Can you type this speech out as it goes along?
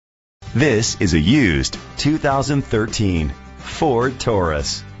This is a used 2013 Ford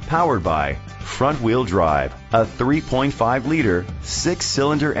Taurus, powered by front-wheel drive, a 3.5-liter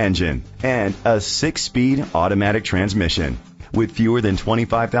six-cylinder engine, and a 6-speed automatic transmission. With fewer than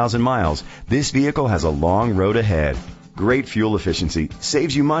 25,000 miles, this vehicle has a long road ahead. Great fuel efficiency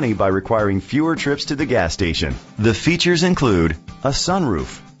saves you money by requiring fewer trips to the gas station. The features include a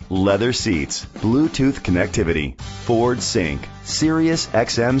sunroof, leather seats, Bluetooth connectivity, Ford Sync, Sirius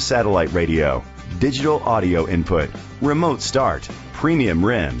XM satellite radio, digital audio input, remote start, premium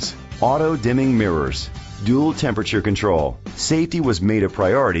rims, auto-dimming mirrors, dual temperature control. Safety was made a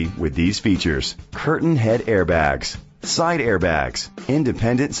priority with these features: curtain head airbags, side airbags,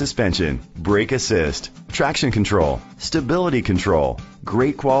 independent suspension, brake assist, traction control, stability control.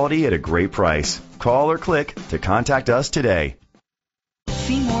 Great quality at a great price. Call or click to contact us today.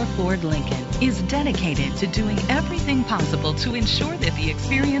 Seymour Ford Lincoln is dedicated to doing everything possible to ensure that the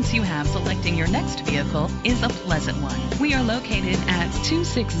experience you have selecting your next vehicle is a pleasant one. We are located at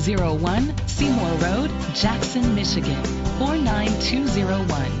 2601 Seymour Road, Jackson, Michigan,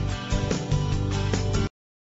 49201.